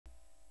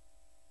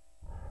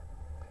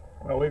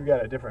Well, we've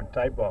got a different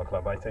type ball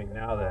club, I think,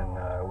 now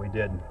than we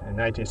did in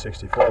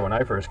 1964 when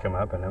I first came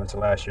up, and that was the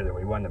last year that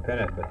we won the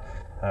pennant.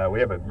 But we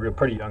have a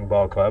pretty young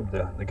ball club.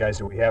 The guys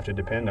that we have to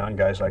depend on,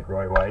 guys like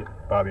Roy White,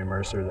 Bobby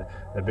Mercer,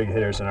 the big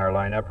hitters in our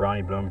lineup,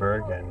 Ronnie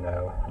Bloomberg, and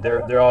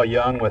they're all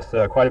young with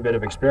quite a bit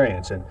of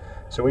experience. And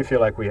so we feel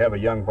like we have a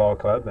young ball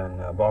club,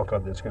 and a ball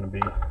club that's going to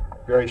be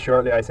very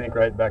shortly, I think,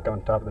 right back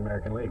on top of the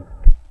American League.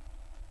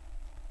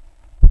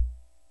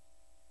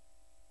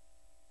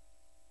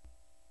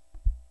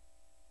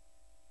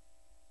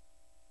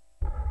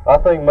 I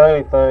think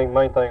main thing I'm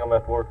going to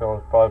have to work on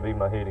is probably be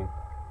my hitting.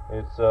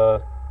 It's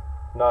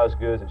not as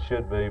good as it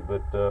should be,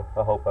 but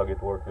I hope I get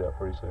to work it out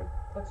pretty soon.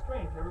 That's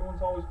strange.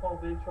 Everyone's always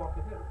called Dave Chalk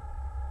a hitter.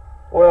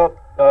 Well,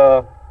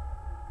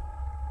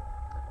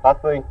 I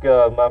think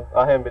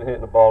I haven't been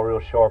hitting the ball real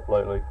sharp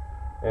lately,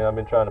 and I've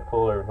been trying to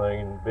pull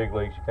everything. In big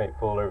leagues, you can't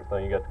pull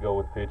everything. You got to go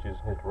with pitches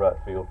and hit the right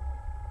field.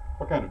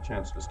 What kind of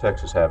chance does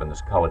Texas have in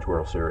this College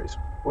World Series?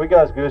 We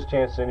got as good a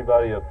chance as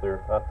anybody up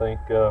there. I think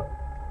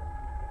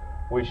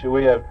we should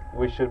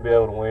be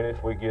able to win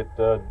if we get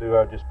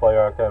just play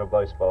our kind of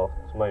baseball.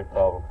 It's the main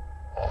problem.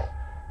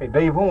 Hey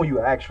Dave, when will you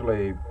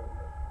actually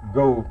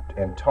go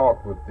and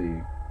talk with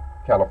the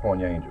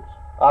California Angels?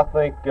 I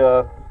think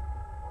as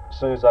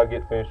soon as I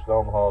get finished with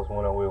Omaha is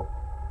when I will.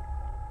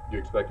 Do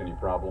you expect any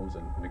problems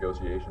in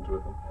negotiations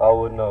with them? I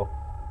wouldn't know.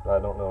 I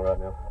don't know right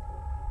now.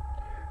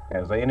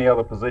 And is there any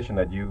other position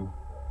that you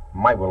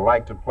would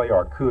like to play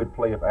or could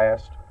play if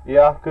asked?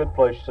 Yeah, I could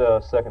play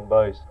second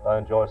base. I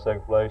enjoy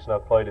second base, and I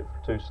played it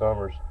for 2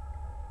 summers.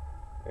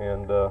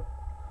 And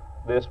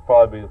this will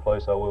probably be the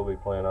place I will be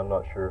playing. I'm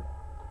not sure.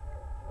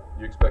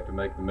 You expect to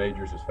make the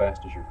majors as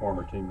fast as your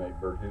former teammate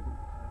Bert Hooton?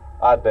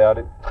 I doubt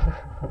it.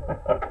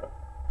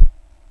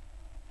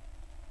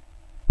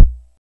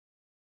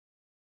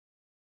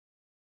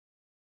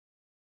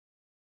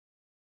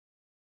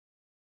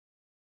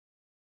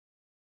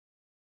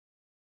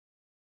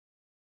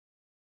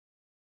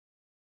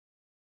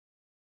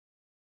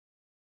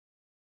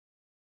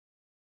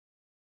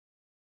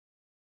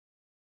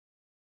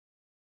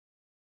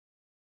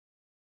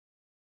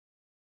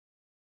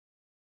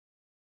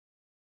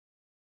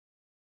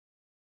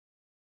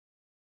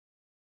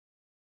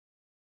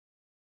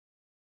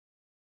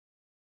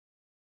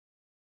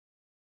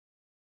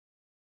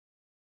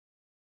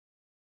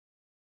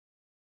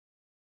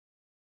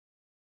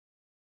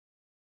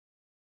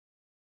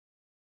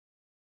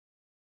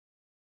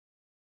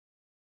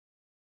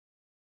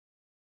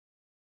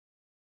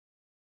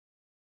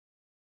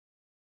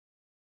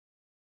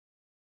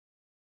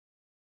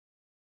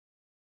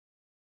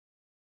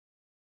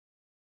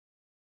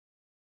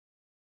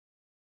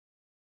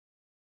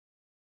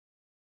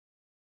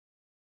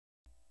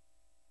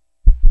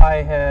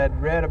 I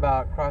had read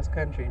about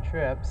cross-country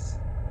trips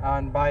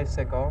on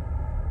bicycle,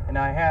 and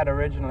I had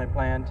originally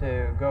planned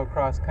to go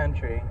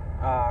cross-country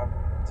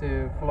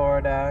to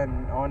Florida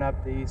and on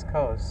up the East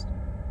Coast,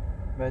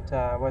 but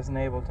wasn't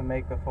able to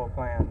make the full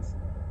plans.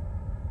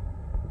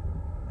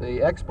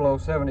 The Explo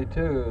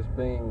 72 is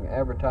being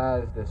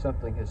advertised as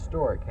something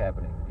historic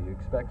happening. Do you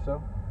expect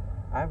so?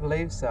 I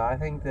believe so. I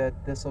think that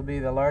this will be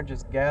the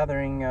largest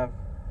gathering of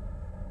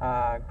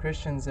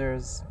Christians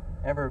there's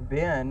ever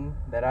been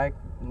that I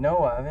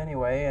know of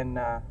anyway, and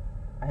I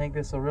think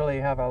this will really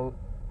have a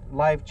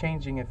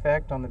life-changing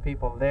effect on the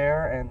people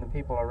there and the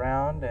people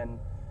around and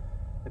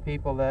the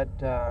people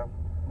that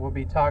will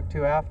be talked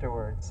to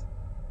afterwards.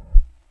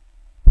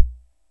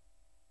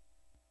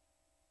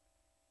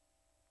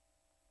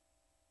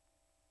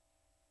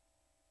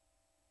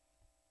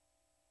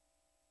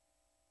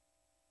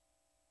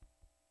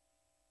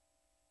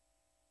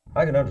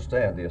 I can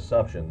understand the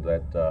assumption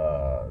that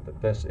that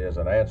this is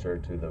an answer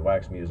to the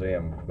Wax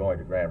Museum going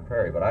to Grand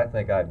Prairie, but I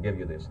think I'd give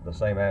you the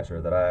same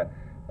answer that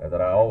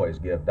I always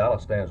give.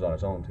 Dallas stands on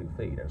its own 2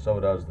 feet, and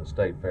so does the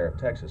State Fair of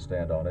Texas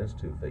stand on its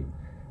 2 feet,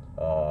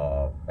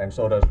 and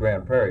so does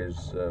Grand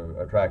Prairie's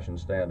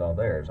attractions stand on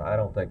theirs. I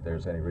don't think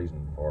there's any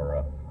reason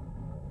for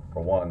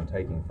one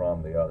taking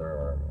from the other,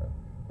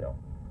 or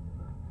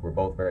we're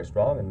both very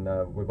strong,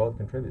 and we both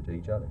contribute to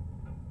each other.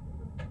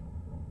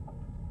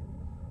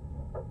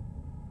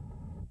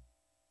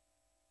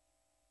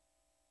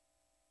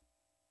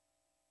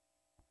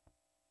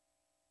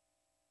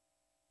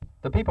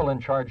 The people in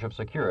charge of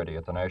security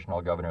at the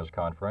National Governors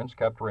Conference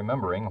kept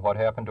remembering what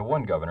happened to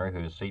one governor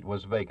whose seat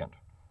was vacant,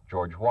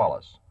 George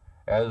Wallace.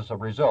 As a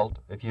result,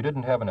 if you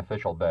didn't have an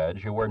official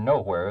badge, you were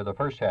nowhere the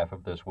first half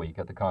of this week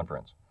at the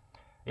conference.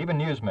 Even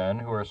newsmen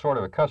who are sort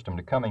of accustomed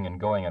to coming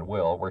and going at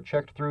will were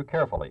checked through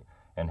carefully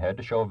and had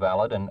to show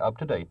valid and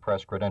up-to-date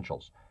press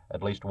credentials.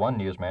 At least one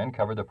newsman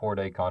covered the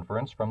 4-day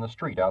conference from the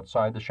street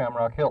outside the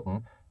Shamrock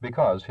Hilton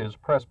because his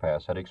press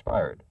pass had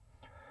expired.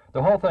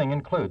 The whole thing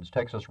includes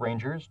Texas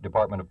Rangers,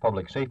 Department of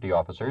Public Safety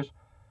officers,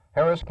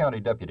 Harris County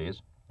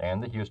deputies,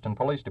 and the Houston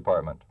Police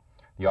Department.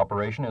 The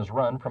operation is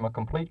run from a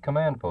complete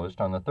command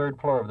post on the 3rd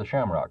floor of the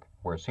Shamrock,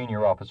 where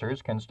senior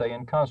officers can stay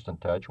in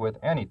constant touch with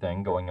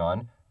anything going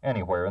on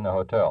anywhere in the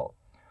hotel.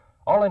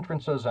 All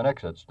entrances and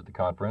exits to the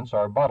conference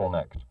are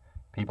bottlenecked,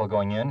 People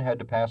going in had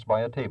to pass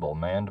by a table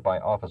manned by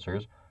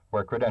officers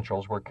where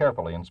credentials were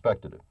carefully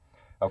inspected.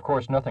 Of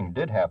course, nothing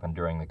did happen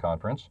during the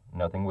conference.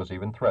 Nothing was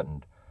even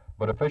threatened.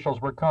 But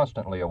officials were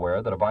constantly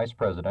aware that a vice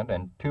president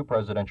and 2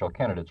 presidential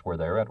candidates were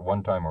there at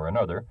one time or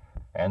another,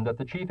 and that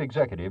the chief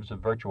executives of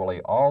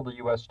virtually all the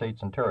U.S.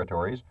 states and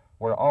territories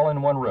were all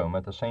in one room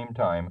at the same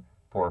time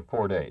for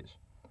 4 days.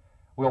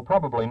 We'll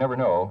probably never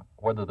know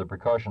whether the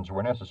precautions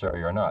were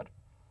necessary or not,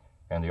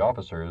 and the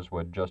officers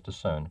would just as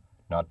soon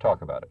not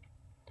talk about it.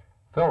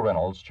 Phil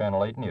Reynolds,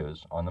 Channel 8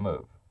 News, on the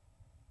move.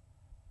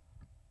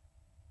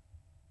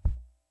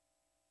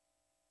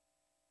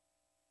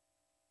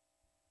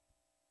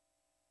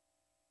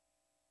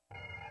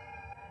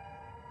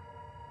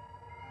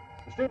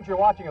 The students you're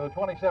watching are the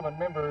 27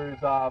 members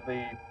of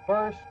the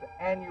first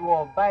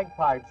annual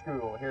bagpipe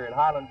school here at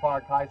Highland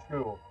Park High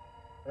School.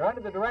 They're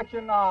under the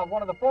direction of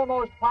one of the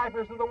foremost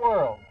pipers of the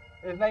world.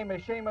 His name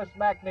is Seamus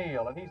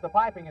McNeil, and he's the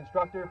piping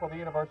instructor for the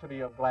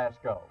University of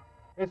Glasgow.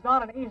 It's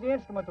not an easy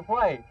instrument to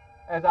play,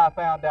 as I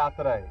found out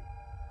today.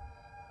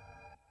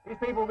 These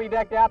people will be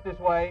decked out this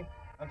way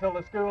until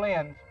the school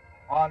ends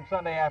on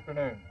Sunday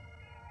afternoon.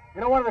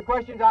 You know, one of the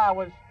questions I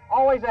was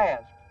always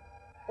asked,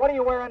 what do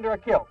you wear under a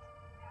kilt?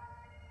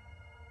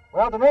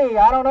 Well, to me,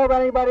 I don't know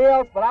about anybody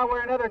else, but I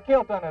wear another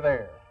kilt under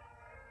there.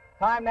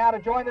 Time now to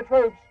join the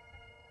troops.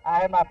 I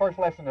had my first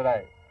lesson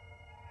today.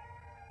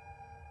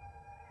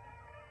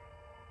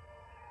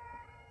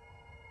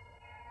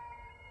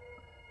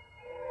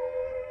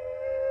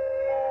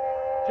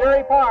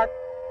 Cherry Park.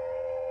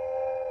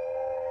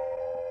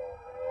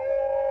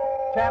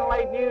 Channel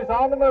 8 News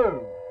on the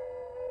move.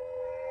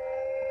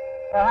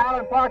 At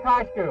Highland Park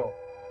High School.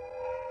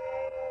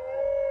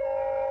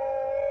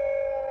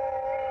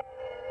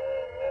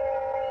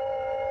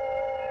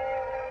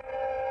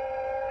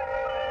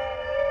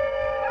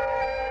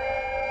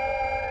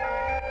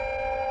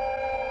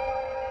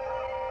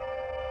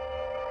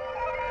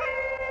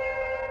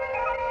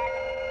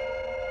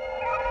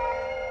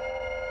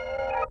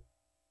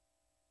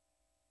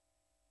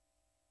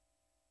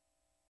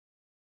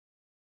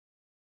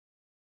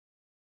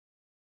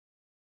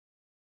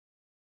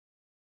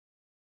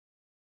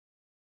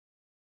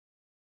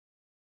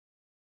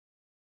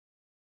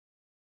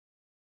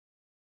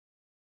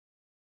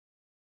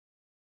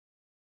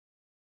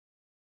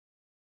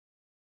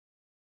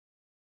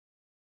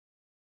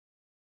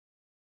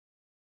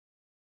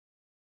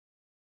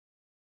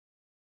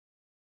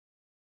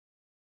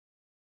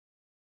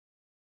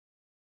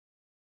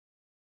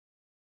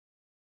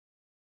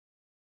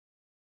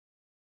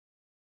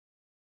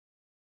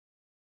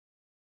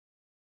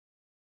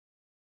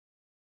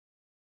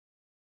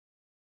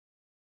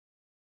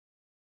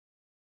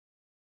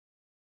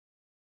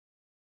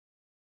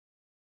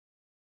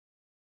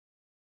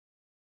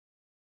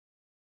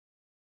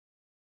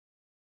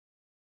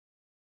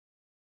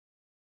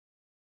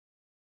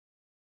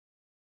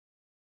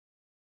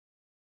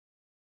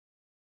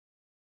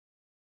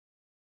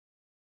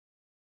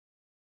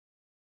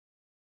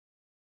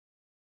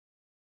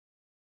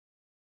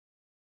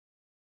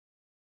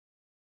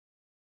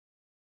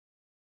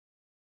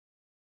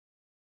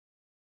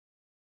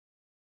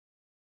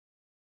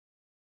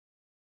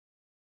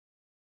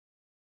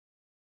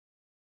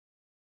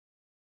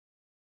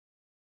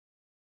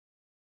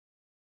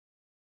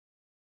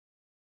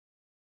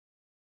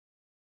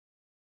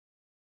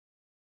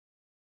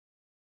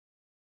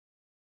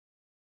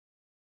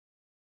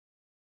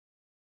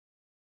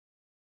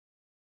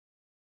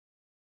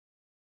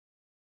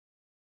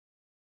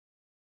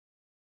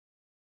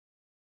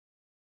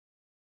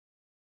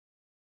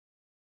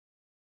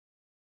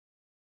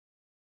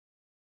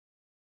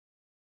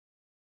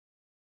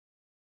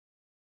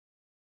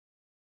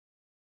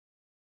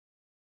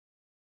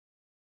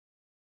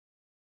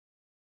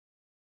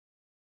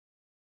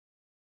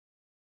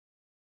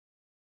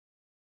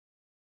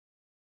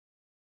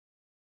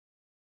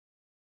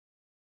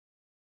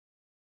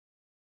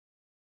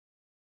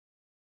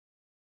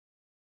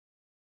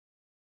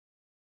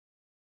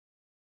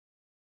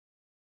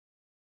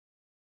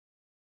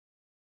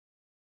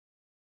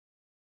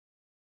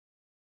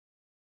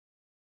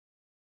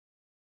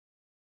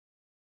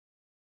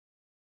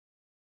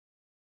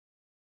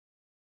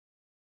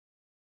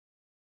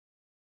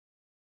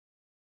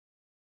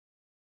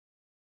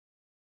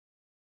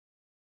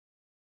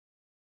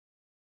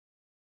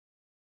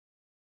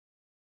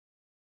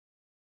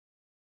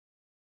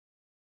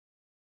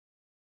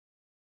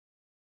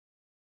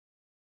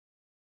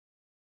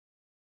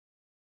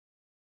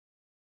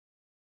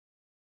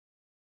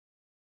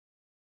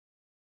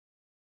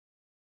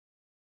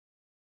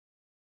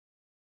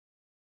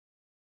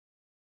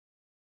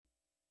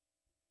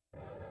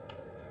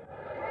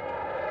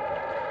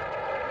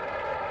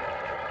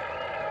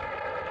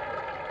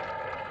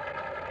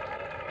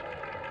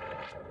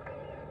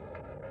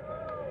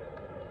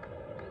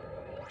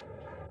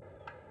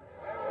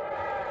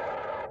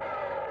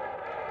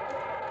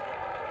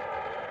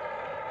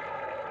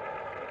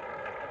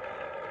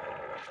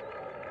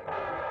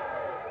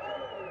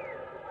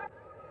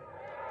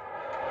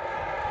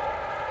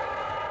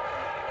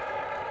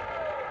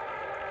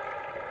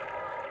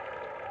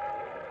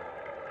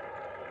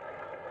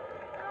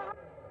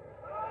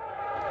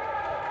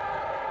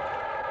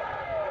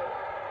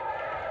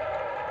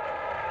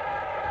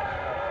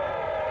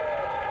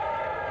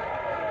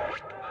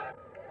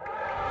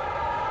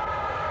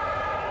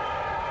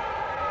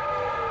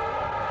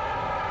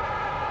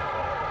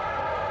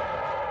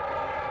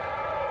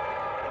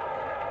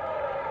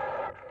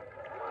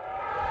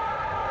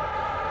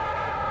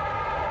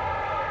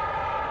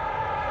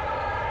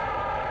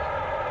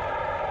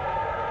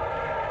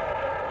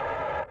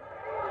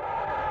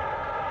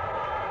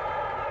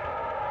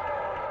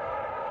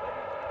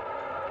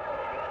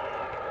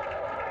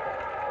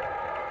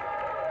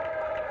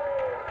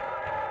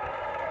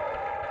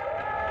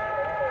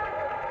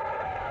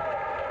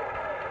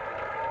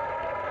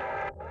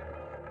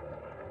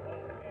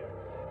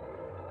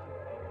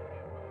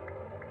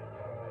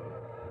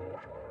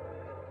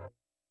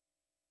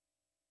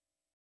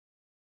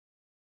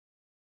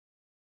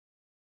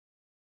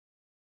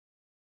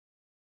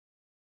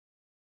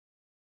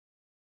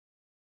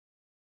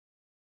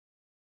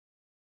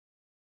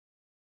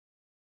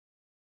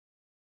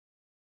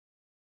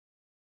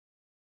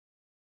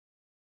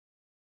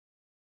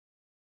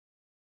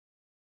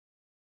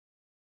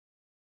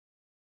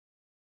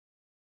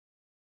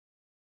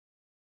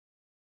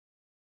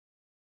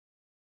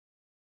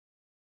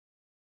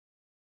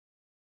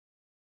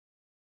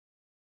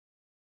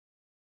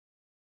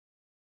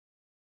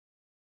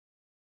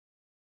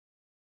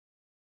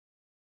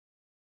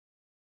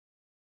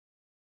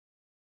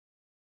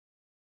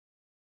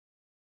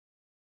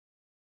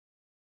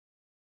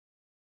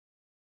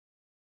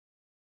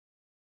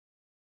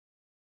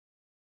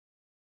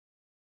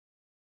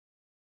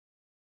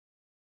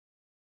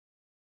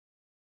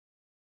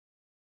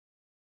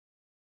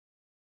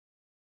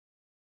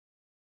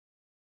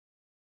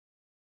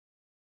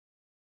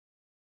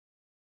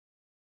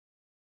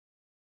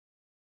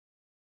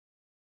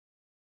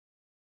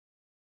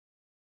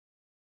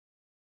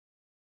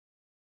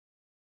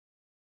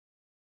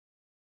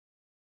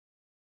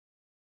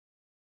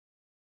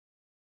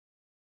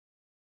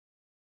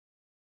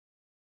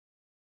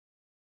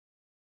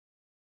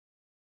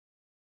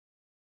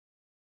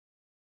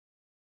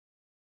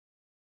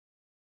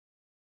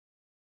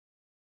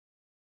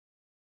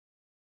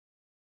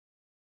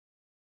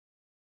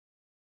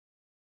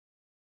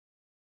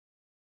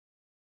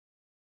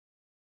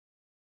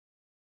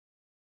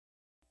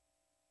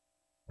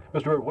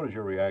 Mr. Burt, what is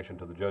your reaction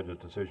to the judge's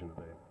decision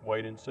today?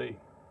 Wait and see,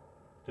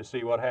 to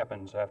see what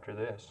happens after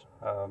this.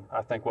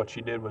 I think what she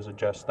did was a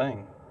just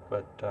thing,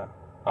 but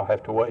I'll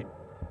have to wait.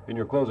 In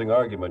your closing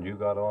argument, you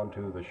got on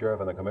to the sheriff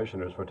and the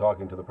commissioners for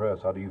talking to the press.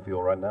 How do you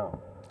feel right now?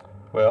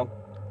 Well,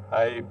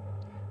 I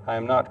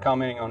am not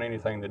commenting on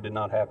anything that did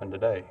not happen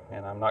today,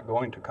 and I'm not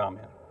going to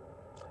comment.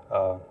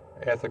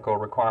 Ethical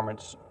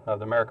requirements of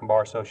the American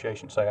Bar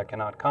Association say I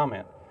cannot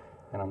comment,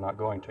 and I'm not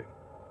going to.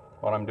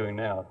 What I'm doing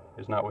now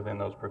is not within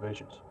those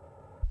provisions.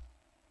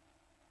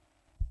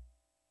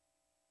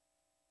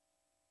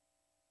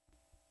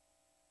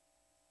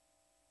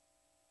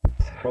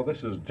 Well,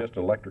 this is just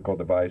an electrical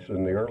device.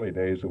 In the early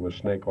days, it was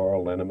snake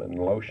oil, liniment, and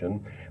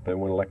lotion. Then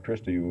when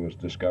electricity was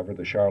discovered,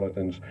 the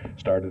charlatans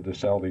started to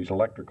sell these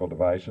electrical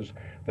devices.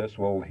 This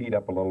will heat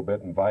up a little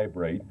bit and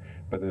vibrate,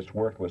 but it's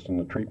worthless in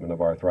the treatment of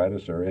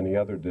arthritis or any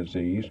other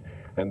disease.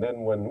 And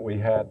then when we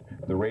had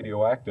the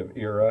radioactive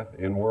era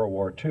in World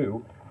War II,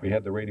 we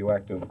had the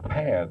radioactive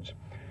pads.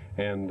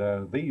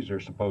 And these are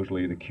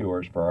supposedly the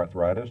cures for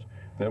arthritis.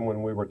 Then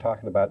when we were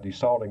talking about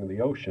desalting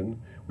the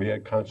ocean, we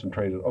had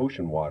concentrated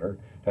ocean water.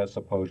 That's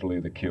supposedly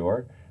the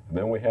cure. And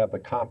then we have the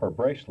copper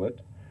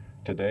bracelet.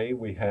 Today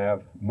we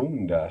have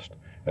moon dust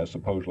as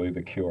supposedly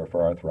the cure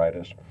for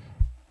arthritis.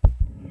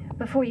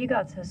 Before you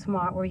got so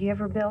smart, were you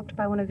ever bilked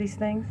by one of these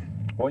things?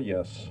 Well,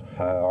 yes.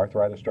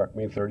 Arthritis struck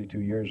me 32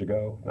 years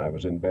ago. I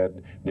was in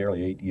bed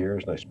nearly 8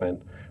 years, and I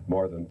spent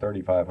more than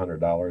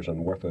 $3,500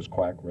 on worthless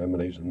quack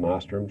remedies and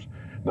nostrums,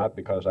 not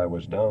because I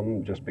was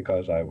dumb, just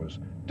because I was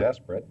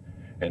desperate.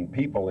 And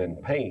people in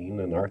pain,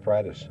 and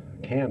arthritis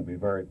can be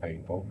very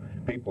painful,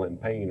 people in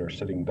pain are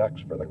sitting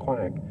ducks for the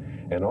quack.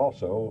 And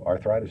also,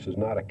 arthritis is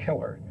not a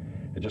killer.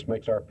 It just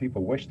makes our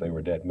people wish they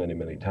were dead many,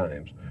 many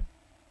times.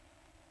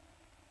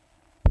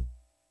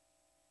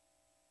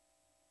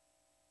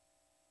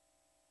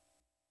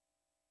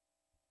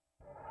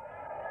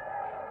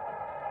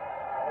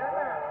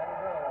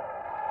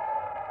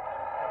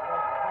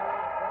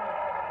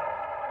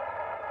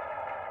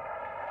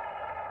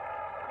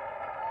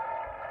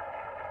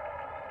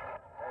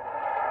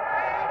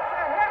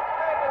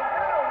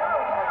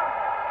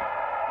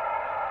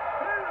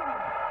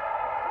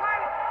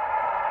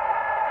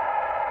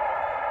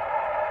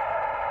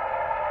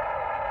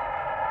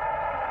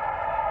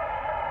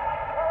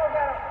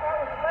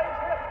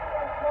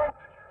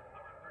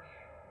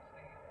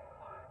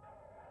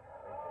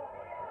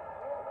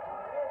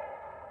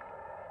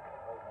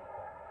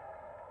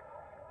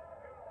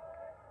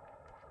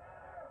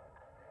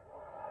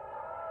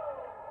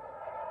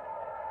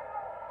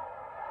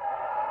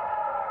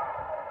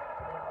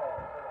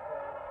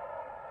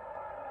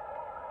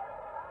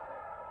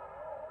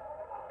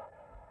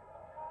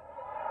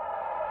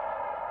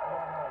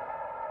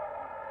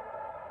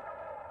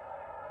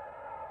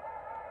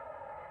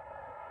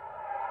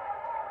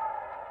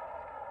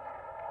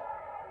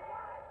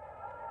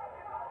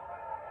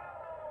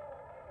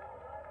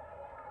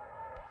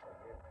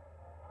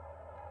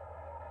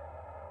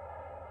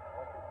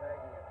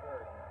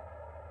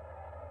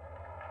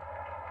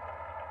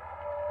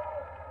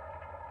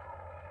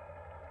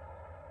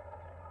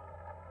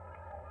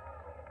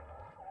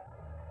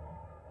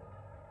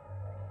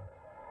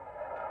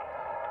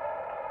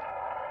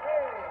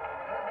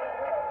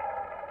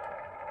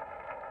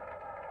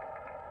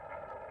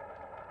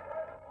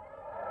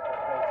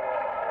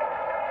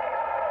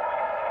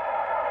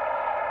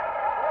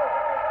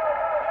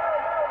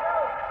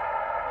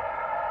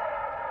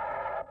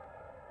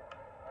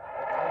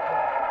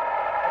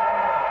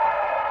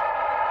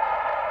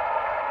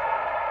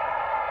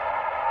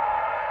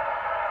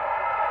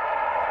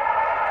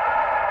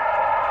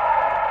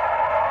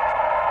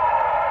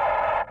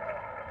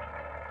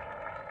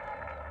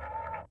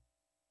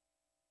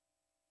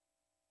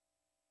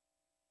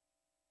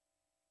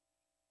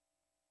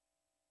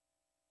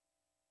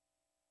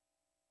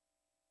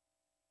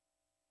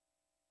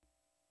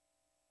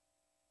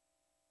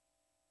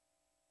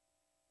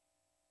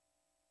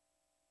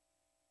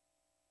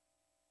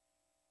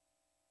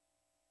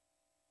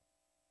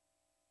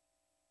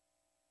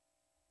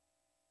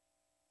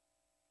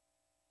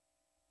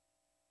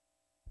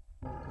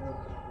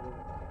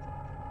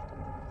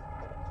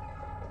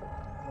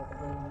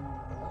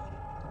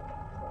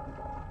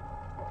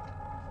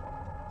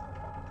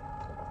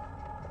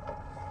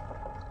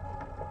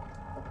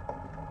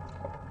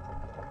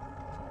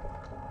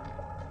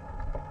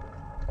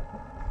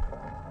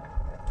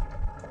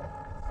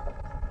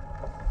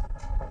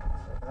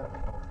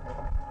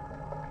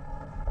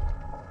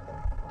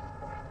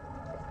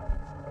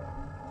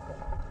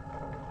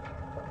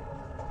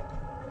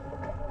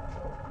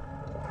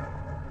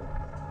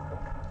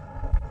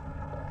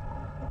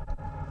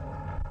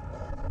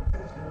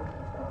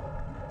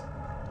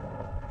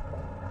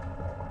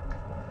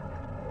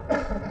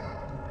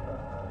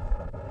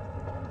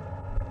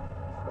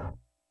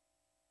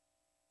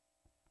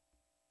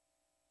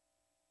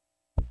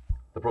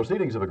 The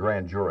proceedings of a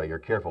grand jury are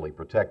carefully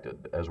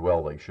protected, as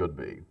well they should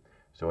be.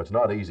 So it's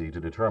not easy to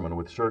determine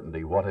with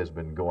certainty what has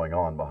been going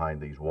on behind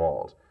these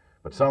walls.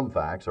 but some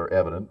facts are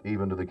evident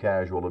even to the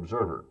casual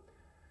observer.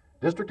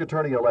 District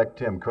Attorney-elect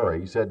Tim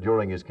Curry said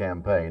during his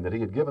campaign that he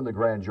had given the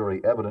grand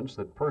jury evidence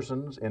that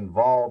persons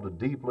involved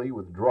deeply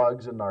with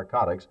drugs and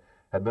narcotics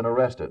had been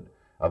arrested.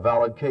 A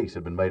valid case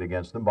had been made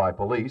against them by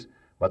police,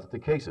 but that the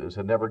cases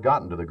had never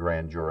gotten to the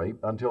grand jury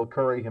until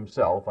Curry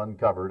himself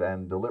uncovered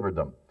and delivered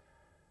them.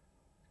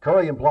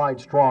 Curry implied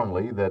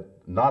strongly that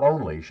not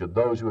only should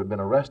those who had been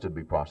arrested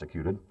be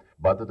prosecuted,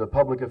 but that the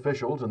public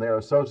officials and their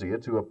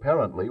associates who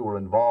apparently were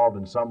involved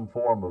in some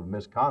form of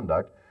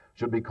misconduct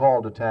should be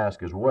called to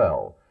task as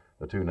well.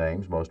 The two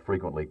names most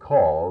frequently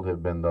called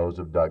have been those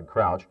of Doug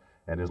Crouch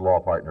and his law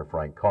partner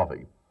Frank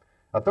Coffey.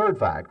 A third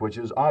fact, which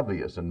is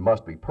obvious and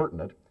must be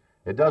pertinent,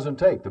 it doesn't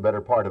take the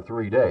better part of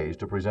 3 days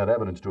to present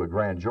evidence to a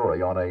grand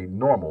jury on a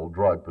normal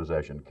drug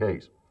possession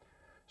case.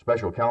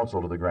 Special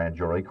counsel to the grand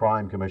jury,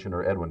 Crime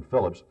Commissioner Edwin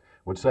Phillips,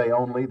 would say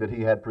only that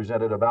he had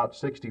presented about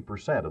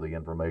 60% of the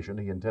information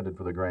he intended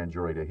for the grand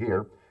jury to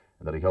hear,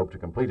 and that he hoped to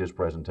complete his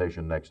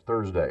presentation next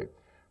Thursday.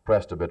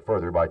 Pressed a bit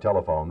further by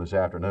telephone this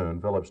afternoon,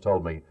 Phillips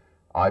told me,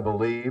 "I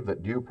believe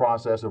that due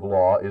process of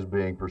law is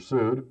being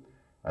pursued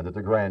and that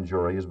the grand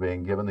jury is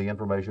being given the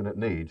information it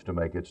needs to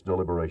make its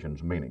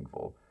deliberations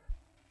meaningful."